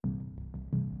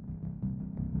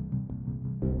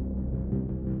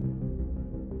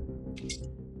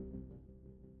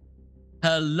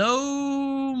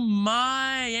Hello,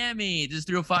 Miami. This is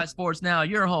 305 Sports Now,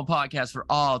 your home podcast for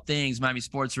all things Miami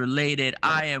sports related.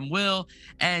 I am Will,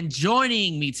 and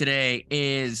joining me today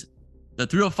is the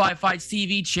 305 Fights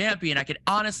TV champion. I can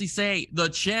honestly say the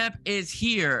champ is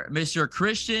here, Mr.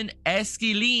 Christian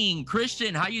Esquilin.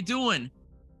 Christian, how you doing?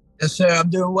 Yes, sir. I'm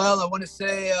doing well. I want to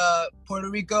say, Puerto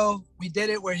Rico, we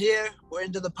did it. We're here. We're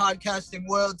into the podcasting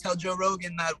world. Tell Joe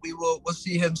Rogan that we'll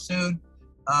see him soon.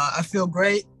 I feel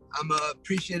great. I'm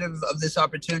appreciative of this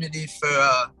opportunity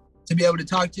to be able to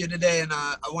talk to you today. And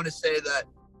I want to say that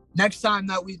next time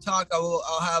that we talk,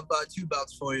 I'll have 2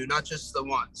 belts for you, not just the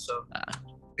one. So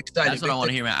excited. That's what I want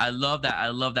to hear, man. I love that. I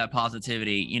love that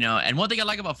positivity, and one thing I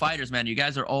like about fighters, man, you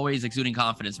guys are always exuding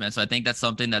confidence, man. So I think that's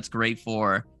something that's great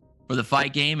for the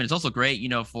fight game. And it's also great,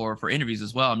 for interviews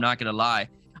as well. I'm not going to lie.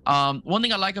 One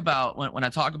thing I like about when I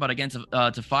talk about against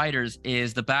to fighters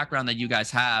is the background that you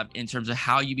guys have in terms of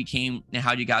how you became and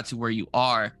how you got to where you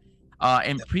are.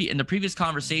 In the previous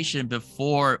conversation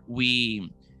before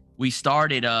we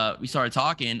started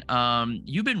talking,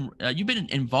 you've been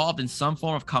involved in some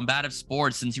form of combative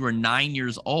sports since you were 9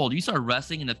 years old. You started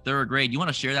wrestling in the 3rd grade. You want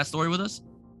to share that story with us?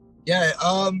 Yeah.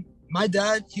 My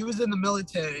dad, he was in the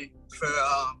military for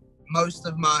most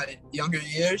of my younger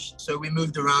years, so we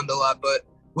moved around a lot, but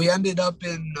we ended up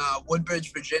in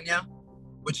Woodbridge, Virginia,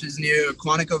 which is near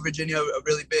Quantico, Virginia, a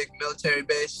really big military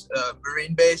base,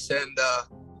 Marine base. And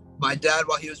my dad,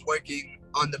 while he was working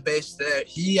on the base there,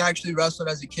 he actually wrestled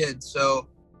as a kid. So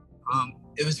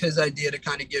it was his idea to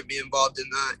kind of get me involved in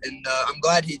that. And I'm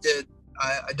glad he did.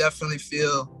 I definitely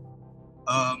feel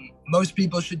most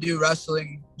people should do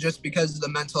wrestling just because of the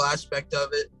mental aspect of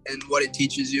it and what it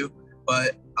teaches you.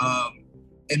 But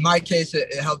in my case,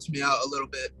 it helped me out a little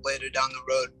bit later down the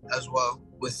road as well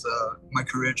with my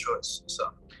career choice. So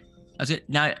that's it.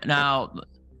 Now,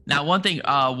 one thing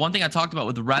I talked about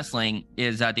with wrestling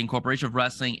is that the incorporation of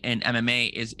wrestling and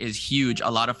MMA is huge. A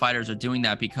lot of fighters are doing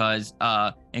that because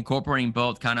incorporating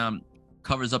both kind of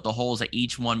covers up the holes that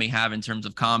each one may have in terms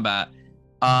of combat.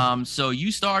 So you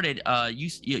started, you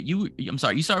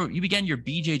began your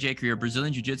BJJ career,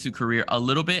 Brazilian Jiu-Jitsu career, a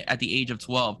little bit at the age of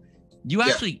 12. You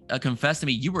actually confessed to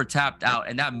me you were tapped out,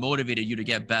 and that motivated you to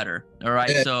get better. All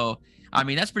right. Yeah. So, I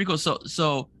mean, that's pretty cool.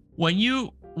 So when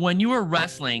you were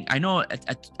wrestling, I know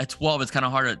at 12, it's kind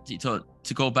of hard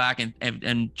to go back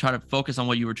and try to focus on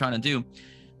what you were trying to do.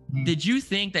 Mm-hmm. Did you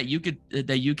think that you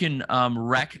can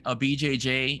wreck a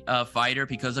BJJ fighter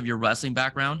because of your wrestling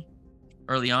background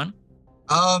early on?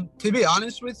 To be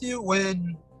honest with you,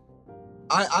 when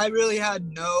I really had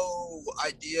no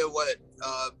idea what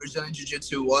Brazilian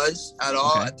Jiu-Jitsu was at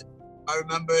all. Okay. I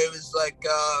remember it was like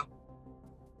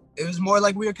it was more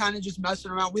like we were kind of just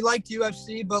messing around. We liked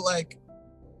UFC, but like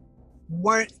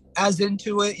weren't as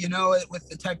into it, with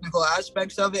the technical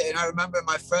aspects of it. And I remember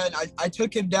my friend, I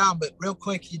took him down, but real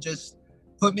quick he just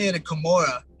put me in a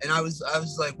Kimura, and I was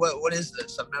like, what is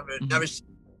this? I've never seen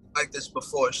like this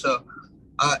before. So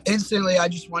instantly I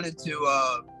just wanted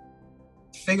to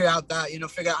figure out how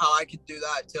I could do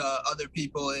that to other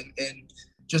people and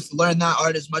just learn that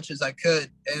art as much as I could.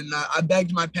 And I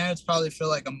begged my parents probably for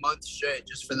like a month straight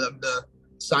just for them to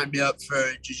sign me up for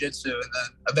jiu-jitsu. And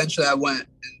then eventually I went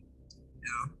and,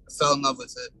 I fell in love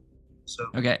with it. So.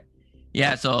 Okay.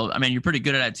 Yeah. So, I mean, you're pretty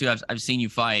good at it too. I've seen you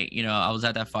fight, I was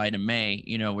at that fight in May,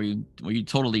 where you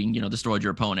totally, destroyed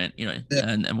your opponent,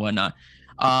 and whatnot.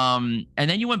 And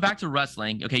then you went back to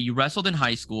wrestling. Okay, you wrestled in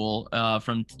high school.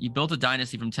 You built a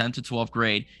dynasty from 10th to 12th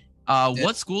grade.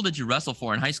 What school did you wrestle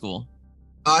for in high school?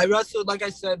 I wrestled, like I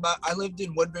said, I lived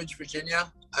in Woodbridge,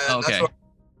 Virginia. Okay.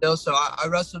 So I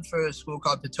wrestled for a school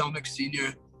called Potomac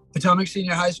Senior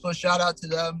High School. Shout out to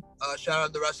them. Shout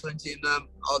out the wrestling team,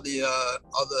 all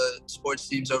the sports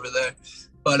teams over there.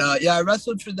 But I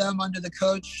wrestled for them under the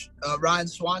coach Ryan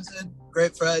Swanson,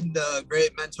 great friend,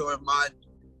 great mentor of mine.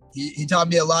 He taught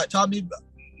me a lot, taught me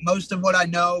most of what I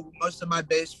know, most of my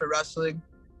base for wrestling.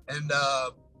 And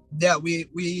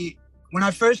we when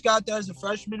I first got there as a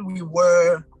freshman, we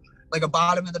were like a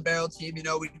bottom of the barrel team. We'd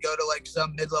go to like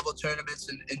some mid-level tournaments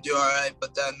and do all right.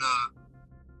 But then,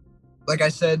 like I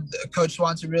said, Coach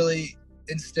Swanson really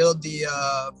instilled the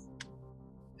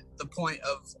point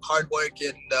of hard work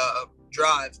and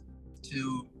drive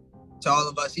to all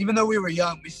of us. Even though we were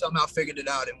young, we somehow figured it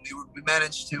out, and we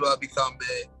managed to become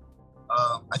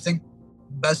I think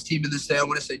best team in the state. I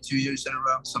want to say 2 years in a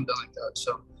row, something like that.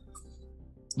 So.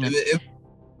 Yeah.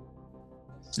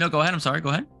 No, go ahead. I'm sorry. Go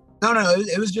ahead. No.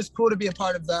 It was just cool to be a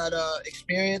part of that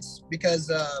experience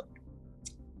because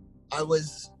I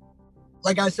was,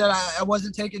 like I said, I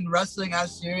wasn't taking wrestling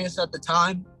as serious at the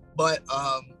time, but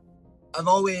I've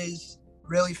always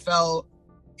really felt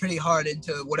pretty hard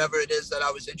into whatever it is that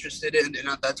I was interested in, and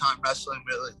at that time, wrestling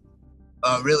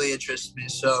really interested me.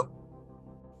 So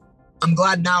I'm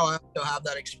glad now I still have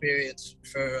that experience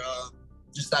for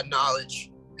just that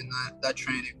knowledge and that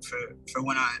training for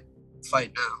when I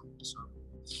fight now. So.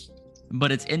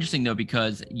 But it's interesting though,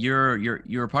 because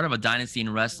you're part of a dynasty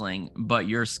in wrestling, but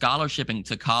your scholarship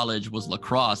into college was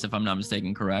lacrosse, if I'm not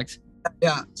mistaken, correct?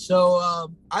 Yeah. So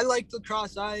I like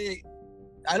lacrosse. I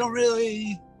don't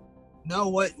really know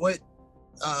what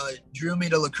drew me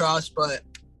to lacrosse, but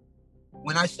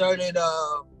when I started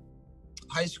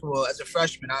high school as a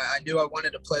freshman, I knew I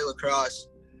wanted to play lacrosse,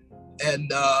 and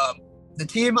the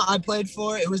team I played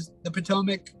for, it was the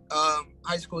Potomac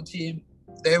high school team.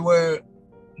 They were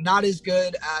not as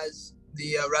good as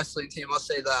the wrestling team, I'll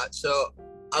say that. So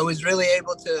I was really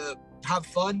able to have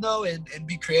fun though and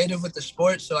be creative with the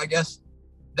sport. So I guess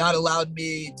that allowed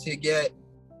me to get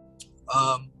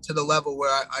to the level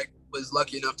where I was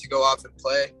lucky enough to go off and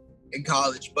play in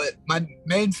college. But my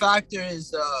main factor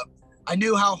is I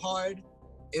knew how hard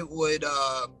it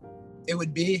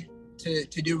would be to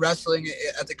do wrestling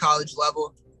at the college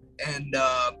level, and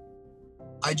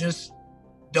I just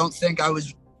don't think I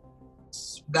was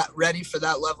that ready for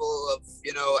that level of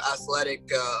athletic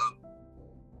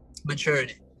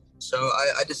maturity. So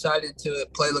I decided to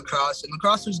play lacrosse, and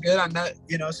lacrosse was good. I met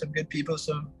some good people,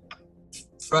 some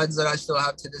friends that I still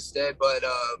have to this day, but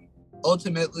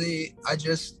ultimately I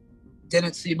just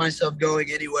didn't see myself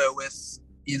going anywhere with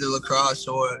either lacrosse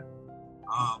or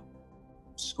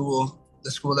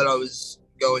the school that I was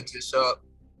going to. So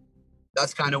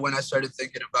that's kind of when I started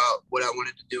thinking about what I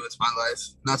wanted to do with my life.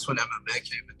 And that's when MMA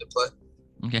came into play.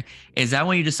 Okay. Is that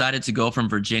when you decided to go from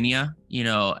Virginia,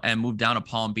 and move down to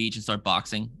Palm Beach and start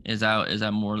boxing? Is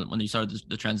that more when you started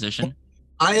the transition?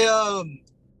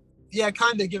 Yeah,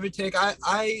 kind of, give or take.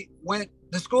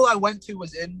 The school I went to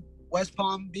was in West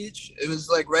Palm Beach. It was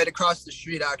like right across the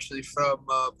street actually from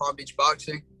Palm Beach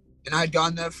boxing. And I had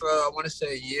gone there for, I want to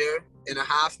say, a year and a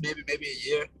half, maybe a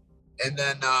year. And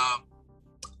then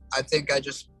I think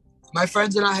my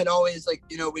friends and I had always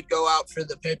we'd go out for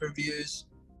the pay-per-views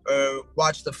or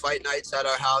watch the fight nights at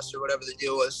our house or whatever the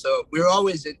deal was. So we were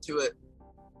always into it.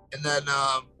 And then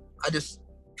I just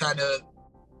kind of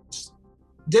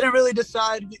didn't really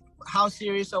decide how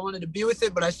serious I wanted to be with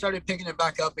it, but I started picking it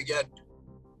back up again.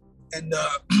 And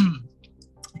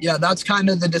yeah, that's kind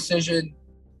of the decision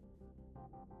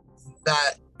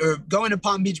or going to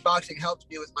Palm Beach boxing helped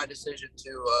me with my decision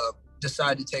to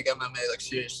decide to take MMA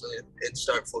seriously and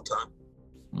start full time.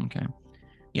 Okay.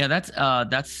 Yeah, that's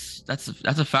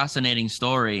a fascinating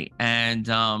story. And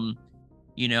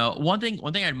one thing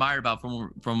I admire about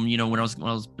from when I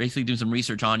was basically doing some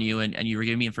research on you and you were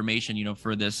giving me information,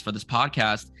 for this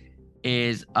podcast,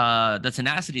 is the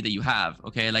tenacity that you have.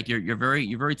 Okay, you're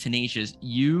very tenacious.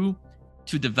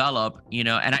 To develop, and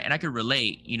I could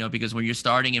relate, because when you're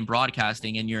starting in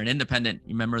broadcasting and you're an independent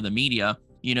member of the media,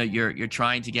 you're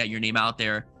trying to get your name out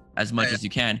there as much as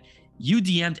you can. You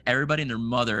DM'd everybody and their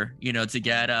mother, to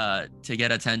get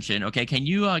attention. Okay, can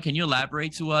you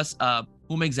elaborate to us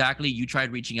whom exactly you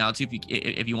tried reaching out to,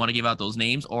 if you want to give out those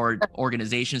names or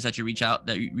organizations that you reached out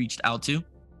to?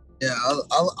 Yeah,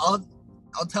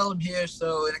 I'll tell them here,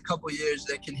 so in a couple of years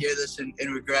they can hear this and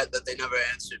regret that they never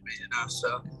answered me.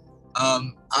 So.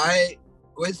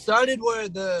 It started where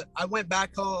I went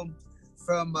back home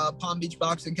from Palm Beach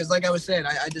boxing because, like I was saying,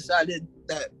 I decided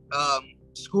that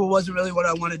school wasn't really what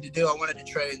I wanted to do. I wanted to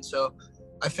train, so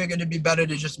I figured it'd be better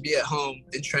to just be at home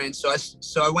and train. So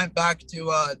I went back to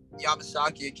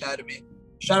Yamasaki Academy.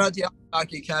 Shout out to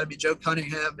Yamasaki Academy, Joe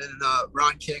Cunningham and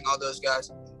Ron King, all those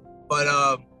guys. But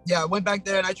yeah, I went back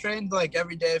there and I trained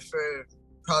every day for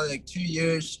probably 2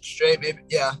 years straight,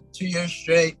 2 years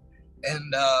straight.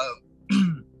 And I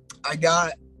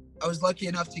was lucky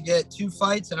enough to get 2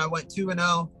 fights and I went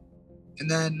 2-0. And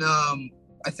then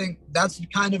I think that's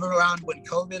kind of around when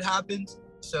COVID happened.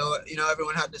 So,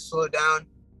 everyone had to slow down.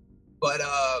 But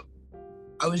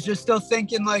I was just still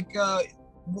thinking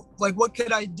what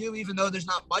could I do even though there's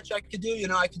not much I could do?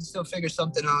 I can still figure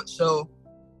something out. So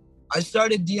I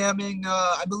started DMing,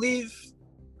 I believe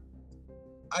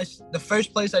the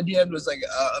first place I DM'd was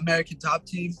American Top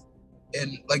Team.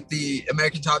 In the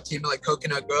American Top Team in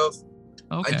Coconut Grove.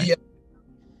 Okay.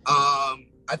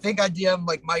 I think I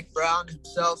DM'd Mike Brown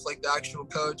himself, the actual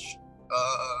coach.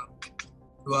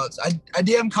 Who else? I've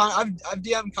DM'd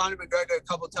Conor McGregor a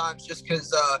couple times just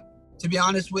because, to be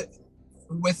honest,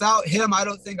 without him, I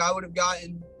don't think I would have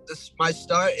gotten my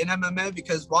start in MMA,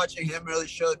 because watching him really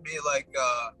showed me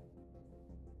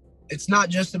it's not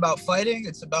just about fighting;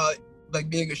 it's about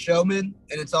being a showman,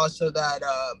 and it's also that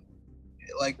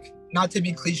not to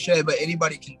be cliche, but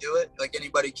anybody can do it. Like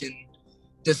anybody can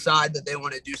decide that they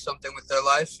want to do something with their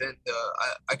life, and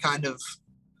I kind of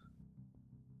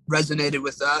resonated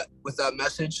with that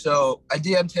message. So I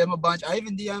DM'd him a bunch. I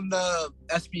even DM'd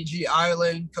SBG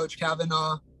Ireland, Coach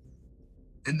Kavanaugh,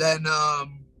 and then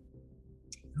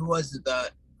who was it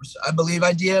that I believe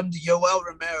I DM'd Yoel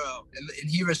Romero, and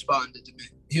he responded to me.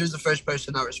 He was the first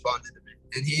person that responded to me,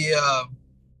 and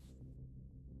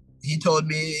he told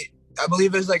me, I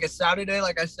believe it was like a Saturday.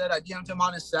 Like I said, I DM'd him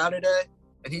on a Saturday,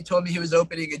 and he told me he was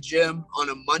opening a gym on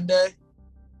a Monday.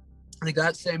 I think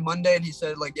that same Monday, and he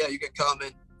said like, yeah, you could come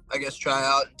and I guess try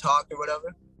out and talk or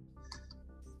whatever.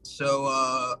 So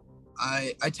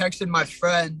I texted my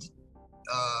friend,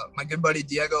 my good buddy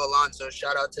Diego Alonso.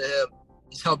 Shout out to him.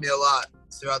 He's helped me a lot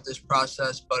throughout this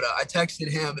process. But I texted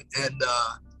him and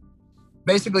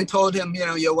basically told him, you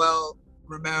know, Yoel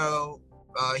Romero.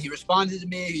 He responded to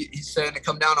me. He's saying to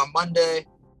come down on Monday.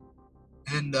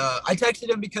 And I texted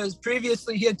him because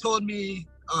previously he had told me,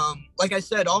 like I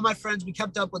said, all my friends, we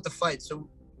kept up with the fights. So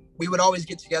we would always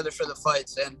get together for the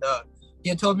fights. And he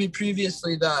had told me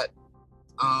previously that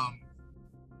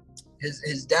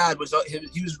his dad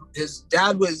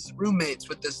was roommates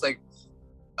with this like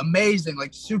amazing,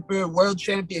 like super world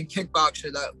champion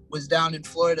kickboxer that was down in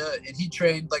Florida. And he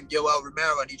trained like Yoel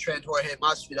Romero, and he trained Jorge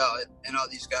Masvidal and all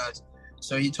these guys.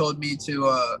 So he told me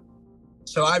to,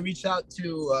 so I reached out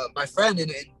to my friend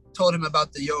and told him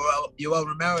about the Yoel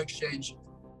Romero exchange.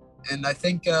 And I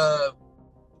think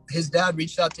his dad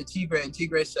reached out to Tigre, and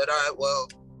Tigre said, all right, well,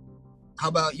 how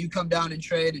about you come down and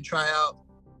train and try out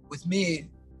with me,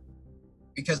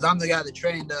 because I'm the guy that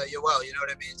trained Yoel, you know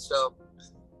what I mean? So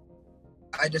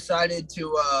I decided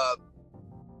to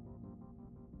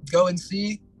go and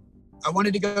see. I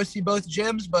wanted to go see both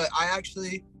gyms, but I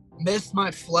actually missed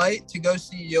my flight to go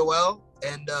see Yoel.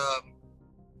 And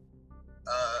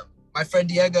my friend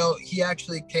Diego, he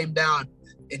actually came down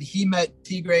and he met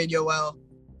Tigre and Yoel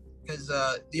because,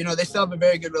 you know, they still have a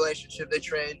very good relationship. They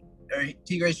train, or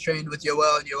Tigre's trained with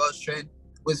Yoel and Yoel's trained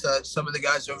with some of the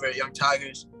guys over at Young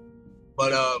Tigers.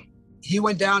 But he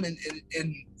went down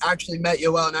and actually met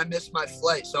Yoel, and I missed my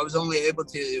flight. So I was only able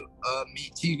to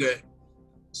meet Tigre.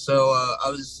 So I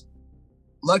was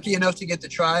lucky enough to get the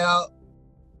tryout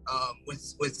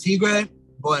with Tigre.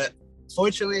 But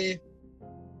fortunately,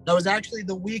 that was actually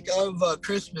the week of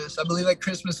Christmas. I believe like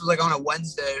Christmas was like on a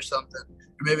Wednesday or something,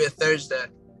 or maybe a Thursday.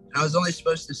 And I was only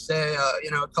supposed to stay,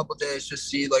 you know, a couple days, just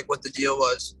see like what the deal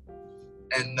was.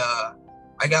 And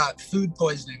I got food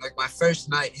poisoning, like my first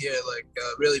night here, like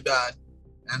really bad.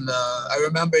 And I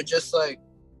remember just like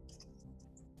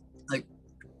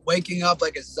waking up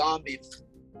like a zombie,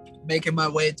 making my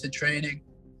way to training,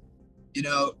 you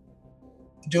know,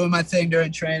 doing my thing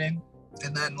during training,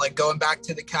 and then like going back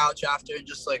to the couch after and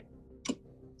just like,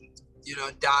 you know,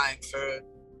 dying for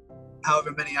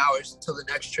however many hours until the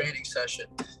next training session.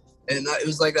 And it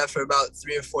was like that for about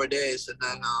 3 or 4 days. And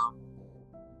then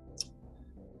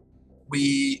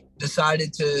we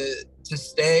decided to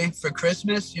stay for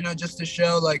Christmas, you know, just to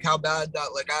show like how bad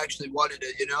that like I actually wanted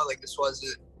it, you know, like this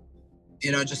wasn't,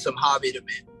 you know, just some hobby to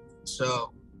me.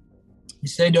 So we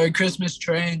stayed during Christmas,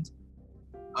 trained.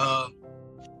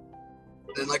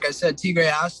 And like I said, Tigre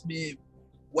asked me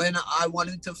when I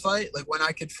wanted to fight, like when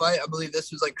I could fight. I believe this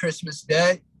was like Christmas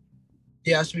Day.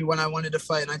 He asked me when I wanted to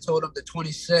fight, and I told him the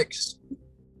 26th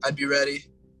I'd be ready.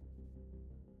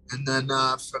 And then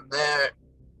from there,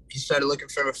 he started looking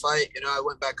for a fight. You know, I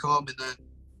went back home, and then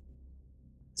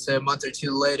say a month or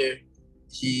two later,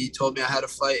 he told me I had a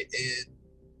fight in,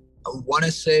 I want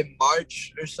to say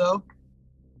March or so.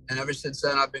 And ever since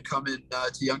then, I've been coming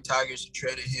to Young Tigers and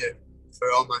training here for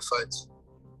all my fights.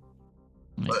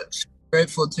 But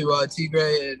grateful to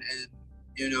Tigre and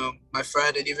you know, my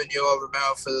friend, and even Yoel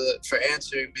Romero for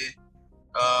answering me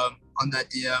on that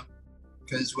DM,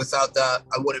 because without that,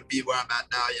 I wouldn't be where I'm at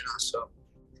now, you know. So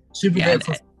super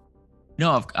grateful.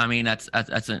 No, I mean that's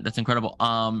incredible.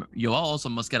 Yoel also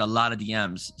must get a lot of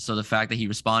DMs, so the fact that he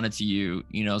responded to you,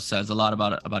 you know, says a lot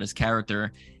about his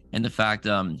character, and the fact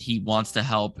he wants to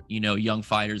help, you know, young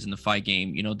fighters in the fight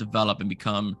game, you know, develop and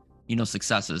become, you know,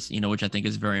 successes, you know, which I think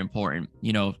is very important,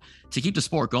 you know, to keep the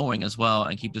sport going as well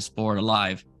and keep the sport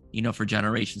alive, you know, for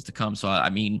generations to come. So I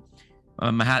mean,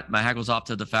 my hat goes off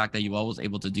to the fact that Yoel was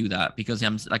able to do that, because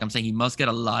I'm saying, he must get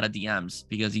a lot of DMs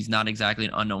because he's not exactly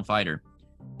an unknown fighter,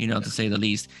 you know, to say the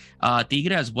least.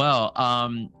 Tigre as well.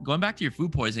 Going back to your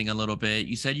food poisoning a little bit,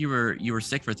 you said you were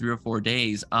sick for 3 or 4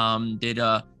 days. What did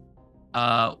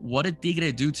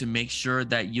Tigre do to make sure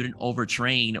that you didn't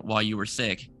overtrain while you were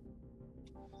sick?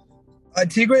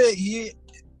 Tigre,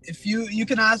 if you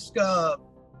can ask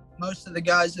most of the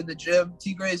guys in the gym.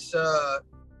 Tigre's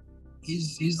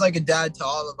he's like a dad to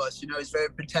all of us. You know, he's very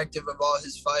protective of all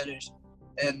his fighters,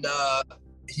 and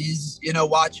he's, you know,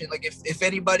 watching. Like if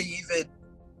anybody even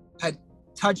had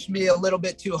touched me a little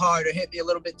bit too hard or hit me a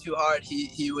little bit too hard,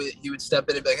 he would step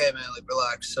in and be like, hey man, like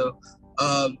relax. So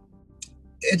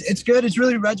it's good. It's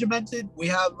really regimented. We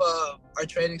have our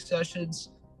training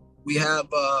sessions. We have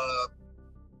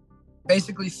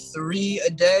basically 3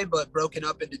 a day, but broken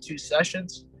up into 2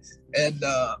 sessions. And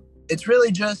it's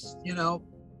really just, you know,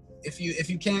 if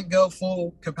you can't go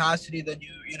full capacity, then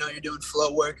you know, you're doing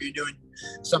flow work, or you're doing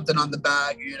something on the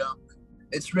bag, you know.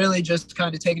 It's really just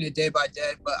kind of taking it day by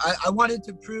day. But I wanted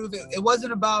to prove it. It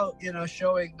wasn't about, you know,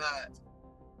 showing that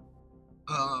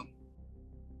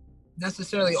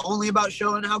necessarily only about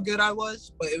showing how good I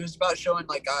was, but it was about showing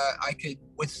like I could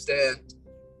withstand,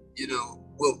 you know,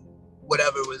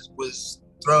 whatever was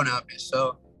thrown at me.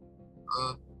 So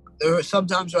there were some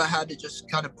times where I had to just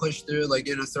kind of push through, like,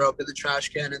 you know, throw up in the trash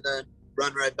can and then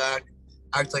run right back,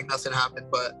 act like nothing happened.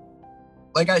 But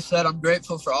like I said, I'm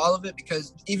grateful for all of it,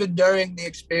 because even during the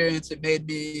experience, it made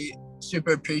me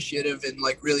super appreciative and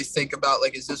like really think about,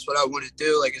 like, is this what I want to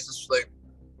do? Like, is this like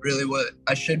really what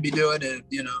I should be doing? And,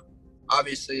 you know,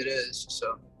 obviously it is.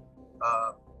 So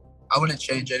I wouldn't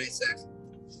change anything.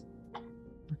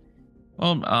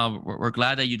 Well, we're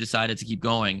glad that you decided to keep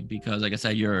going, because, like I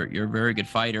said, you're a very good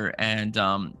fighter, and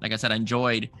like I said, I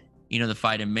enjoyed, you know, the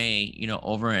fight in May, you know,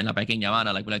 over in La Pequeña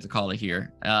Habana, like we like to call it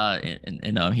here,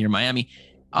 in here in Miami.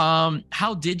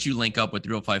 How did you link up with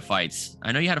 305 Fights?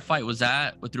 I know you had a fight. Was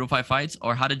that with 305 Fights,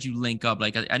 or how did you link up?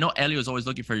 Like, I know Elio is always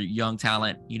looking for young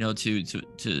talent, you know,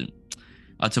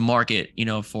 to market, you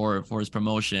know, for his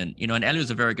promotion, you know, and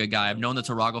Elio's a very good guy. I've known the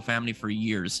Tarago family for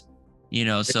years. You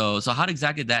know, so how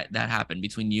exactly that happened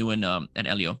between you and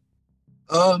Elio?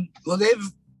 Well,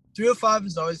 305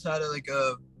 has always had a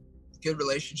good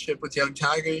relationship with Young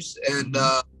Tigers, and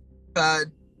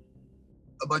had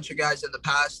a bunch of guys in the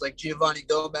past, like Giovanni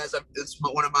Gomez. It's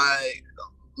one of my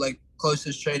like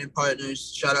closest training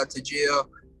partners. Shout out to Gio.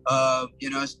 You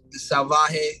know, the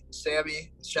Salvaje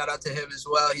Sammy. Shout out to him as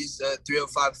well. He's a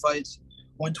 305 Fights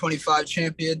 125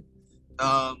 champion.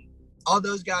 All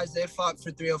those guys, they fought for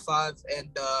 305,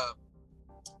 and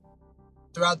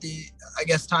throughout the, I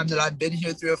guess, time that I've been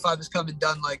here, 305 has come and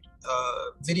done like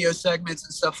video segments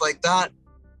and stuff like that.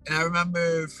 And I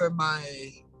remember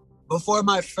before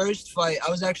my first fight,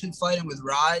 I was actually fighting with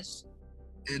Rise,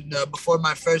 and before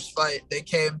my first fight, they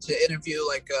came to interview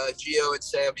like Gio and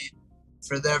Sammy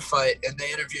for their fight, and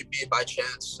they interviewed me by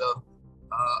chance. So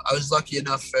I was lucky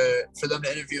enough for them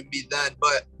to interview me then.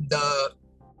 But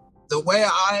the way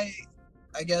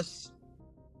I guess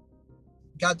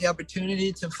got the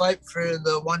opportunity to fight for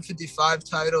the 155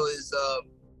 title is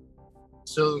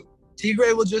so Tigre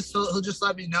he'll just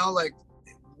let me know like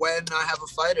when I have a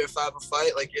fight, or if I have a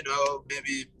fight, like, you know,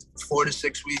 maybe 4 to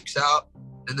 6 weeks out,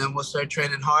 and then we'll start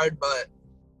training hard. But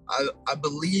I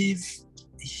believe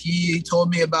he told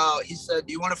me he said,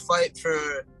 do you want to fight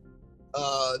for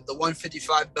the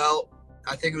 155 belt?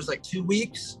 I think it was like 2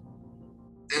 weeks,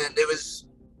 and it was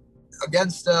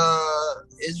against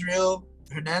Israel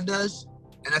Hernandez,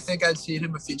 and I think I'd seen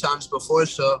him a few times before.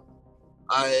 So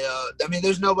I mean,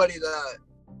 there's nobody that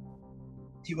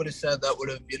he would have said that would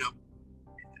have, you know,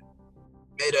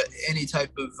 made any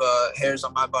type of hairs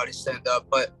on my body stand up.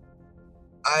 But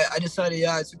I decided,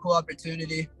 yeah, it's a cool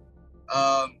opportunity.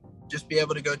 Just be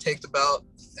able to go take the belt,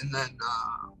 and then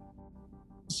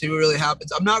see what really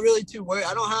happens. I'm not really too worried.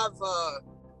 I don't have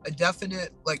a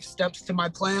definite like steps to my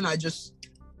plan. I just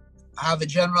have a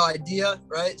general idea,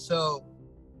 right? So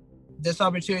this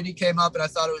opportunity came up, and I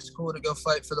thought it was cool to go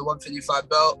fight for the 155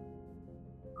 belt.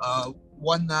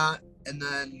 Won that, and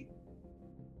then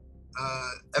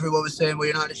everyone was saying, well,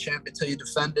 you're not a champ until you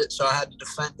defend it. So I had to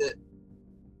defend it,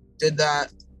 did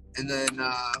that. And then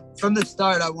from the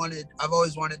start, I've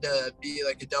always wanted to be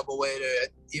like a double weight, or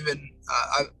even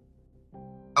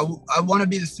I want to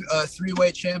be the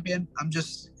 3-weight champion. I'm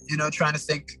just, you know, trying to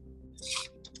think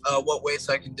what weights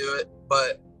I can do it.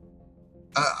 But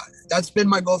that's been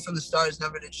my goal from the start, is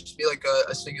never to just be like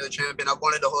a singular champion. I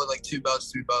wanted to hold like 2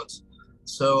 belts, 3 belts.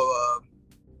 So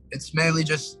it's mainly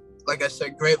just, like I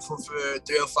said, grateful for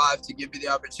 305 to give me the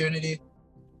opportunity.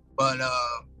 But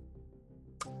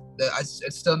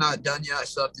it's still not done yet. I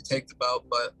still have to take the belt.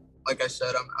 But like I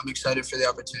said, I'm excited for the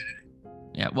opportunity.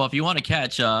 Yeah, well, if you want to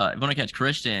catch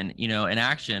Christian, you know, in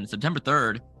action, September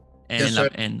 3rd,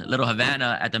 in Little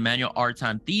Havana at the Manuel Art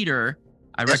Time Theater,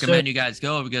 I Yes, sir. recommend you guys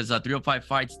go because 305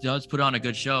 Fights does put on a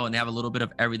good show, and they have a little bit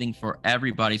of everything for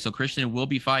everybody. So Christian will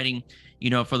be fighting,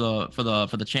 for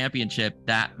the championship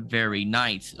that very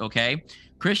night. Okay,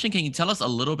 Christian, can you tell us a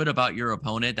little bit about your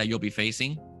opponent that you'll be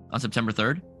facing on September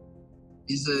 3rd?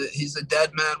 He's a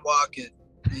dead man walking.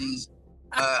 He's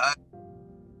I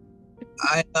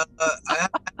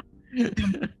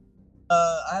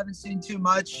haven't seen too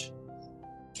much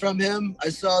from him. I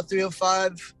saw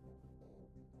 305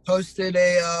 posted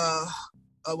a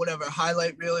whatever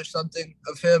highlight reel or something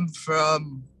of him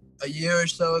from a year or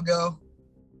so ago,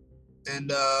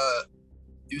 and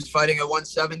he was fighting at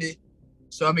 170.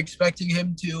 So I'm expecting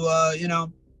him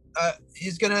to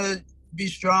he's gonna be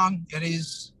strong, and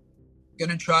he's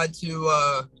gonna try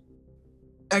to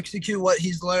execute what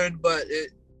he's learned, but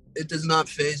it does not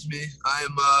faze me. I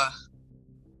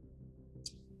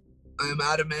am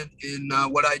adamant in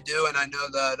what I do, and I know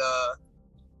that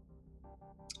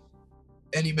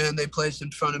any man they place in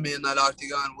front of me in that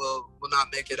octagon will not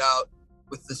make it out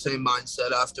with the same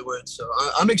mindset afterwards. So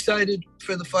I'm excited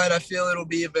for the fight. I feel it'll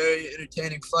be a very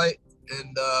entertaining fight,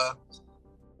 and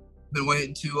been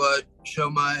waiting to show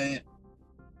my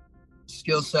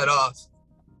skill set off.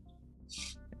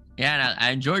 Yeah, and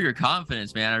I enjoy your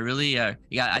confidence, man. I really, I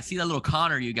see that little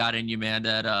Connor you got in you, man.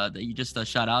 That you just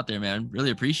shot out there, man. Really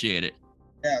appreciate it.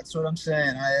 Yeah, that's what I'm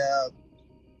saying.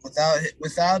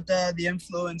 Without the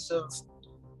influence of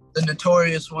the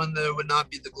notorious one, there would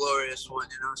not be the glorious one,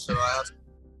 So I have to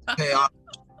pay off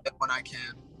when I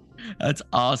can. That's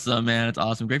awesome, man. It's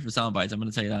awesome. Great for sound bites. I'm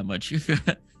gonna tell you that much.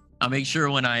 I'll make sure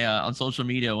when I on social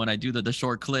media when I do the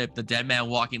short clip, the dead man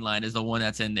walking line is the one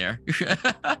that's in there.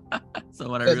 So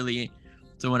what I really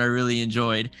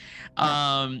enjoyed.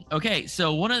 Okay,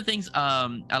 so one of the things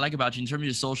I like about you in terms of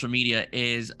your social media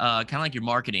is kind of like your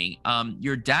marketing.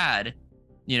 Your dad,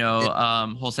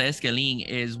 Jose Esquilin,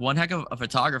 is one heck of a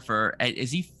photographer. Is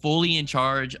he fully in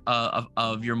charge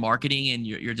of your marketing and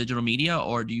your digital media,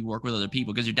 or do you work with other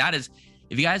people? Because your dad is,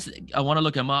 if you guys want to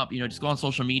look him up, just go on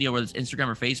social media, whether it's Instagram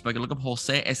or Facebook, and look up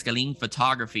Jose Esquilin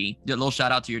Photography. A little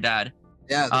shout out to your dad.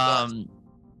 Yeah.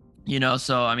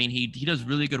 So I mean, he does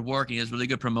really good work. He does really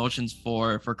good promotions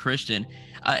for Christian.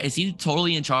 Is he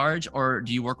totally in charge, or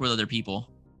do you work with other people?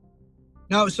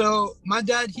 No, so my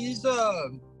dad, he's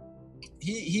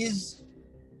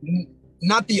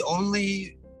not the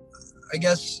only, I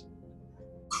guess,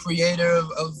 creator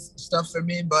of stuff for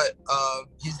me, but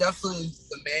he's definitely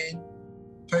the main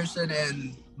person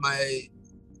and my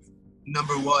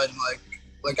number one.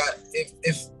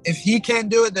 If he can't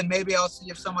do it, then maybe I'll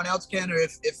see if someone else can, or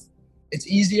if it's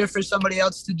easier for somebody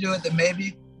else to do it, then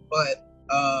maybe. But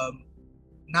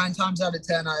 9 times out of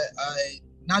 10, I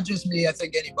not just me, I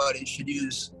think anybody should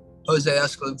use Jose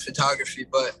Esquilin Photography.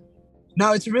 But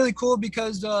no, it's really cool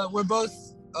because we're both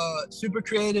super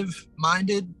creative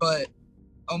minded, but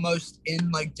almost in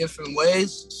like different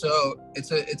ways. So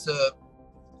it's a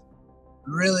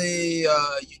really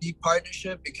unique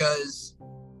partnership because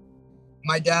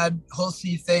my dad, he'll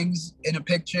see things in a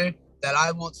picture that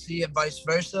I won't see and vice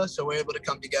versa. So we're able to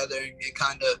come together and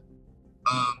kind of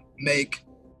make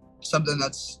something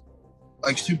that's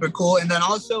like super cool. And then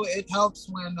also it helps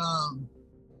when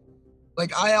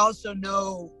I also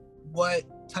know what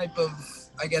type of,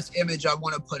 I guess, image I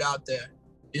want to put out there.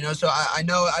 So I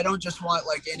know I don't just want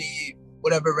like any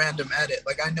whatever random edit.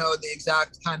 Like I know the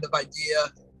exact kind of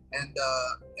idea and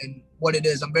what it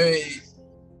is. I'm very,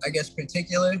 I guess,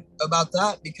 particular about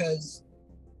that because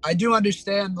I do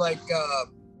understand like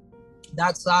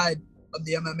that side of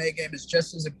the MMA game is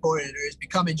just as important, or is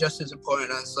becoming just as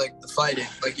important as like the fighting,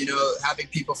 like, having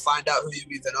people find out who you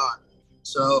even are.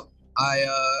 So I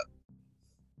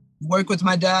work with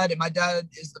my dad, and my dad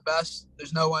is the best.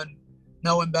 There's no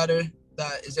one better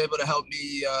that is able to help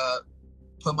me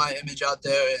put my image out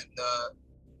there, and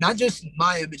not just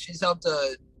my image. He's helped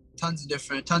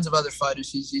tons of other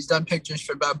fighters. He's done pictures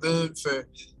for Baboon, for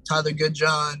Tyler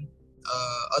Goodjohn,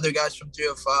 other guys from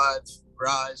 305,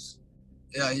 Rise.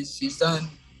 Yeah, he's done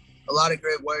a lot of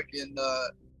great work, and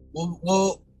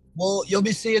you'll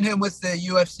be seeing him with the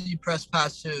UFC press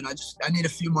pass soon. I need a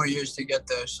few more years to get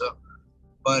there. So,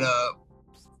 but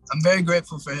I'm very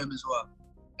grateful for him as well.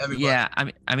 Everybody. Yeah, I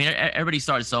mean, everybody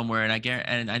starts somewhere,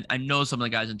 and I know some of the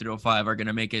guys in 305 are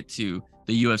gonna make it to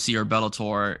the UFC or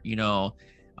Bellator,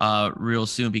 real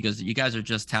soon, because you guys are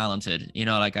just talented.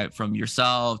 From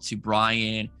yourself to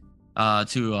Brian,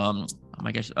 to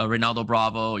my gosh, Ronaldo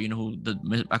Bravo. Who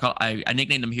I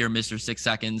nicknamed him here Mr. 6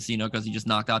 Seconds, because he just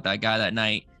knocked out that guy that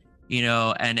night.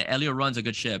 And Elio runs a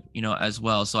good ship, as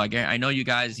well. So I know you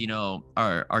guys,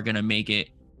 are gonna make it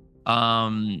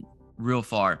real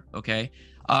far. Okay.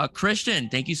 Christian,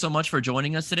 thank you so much for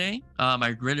joining us today.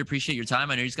 I really appreciate your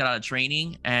time. I know you just got out of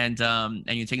training, and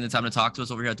you're taking the time to talk to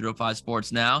us over here at 305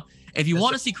 Sports Now. If you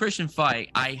want to see Christian fight,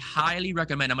 I highly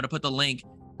recommend. I'm going to put the link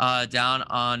down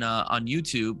on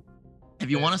YouTube. If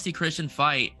you want to see Christian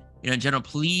fight, in general,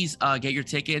 please get your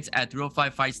tickets at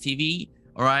 305 Fights TV.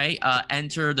 All right,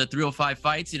 enter the 305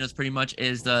 Fights. It's pretty much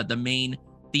is the main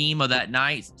theme of that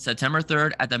night, September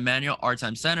 3rd at the Manual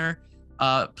Artime Center.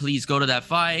 Please go to that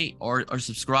fight or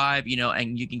subscribe,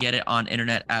 and you can get it on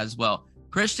internet as well.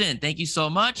 Christian, thank you so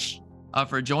much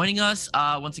for joining us.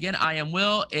 Once again, I am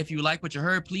Will. If you like what you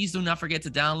heard, please do not forget to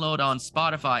download on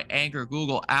Spotify, Anchor,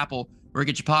 Google, Apple, where you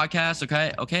get your podcasts,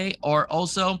 okay? Or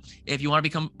also, if you want to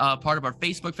become part of our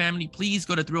Facebook family, please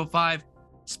go to 305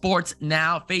 Sports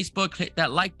Now Facebook, hit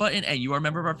that like button, and you are a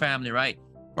member of our family, right?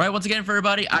 All right, once again, for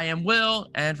everybody, I am Will,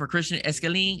 and for Christian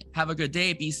Esquilin, have a good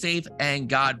day, be safe, and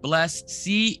God bless.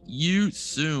 See you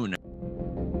soon.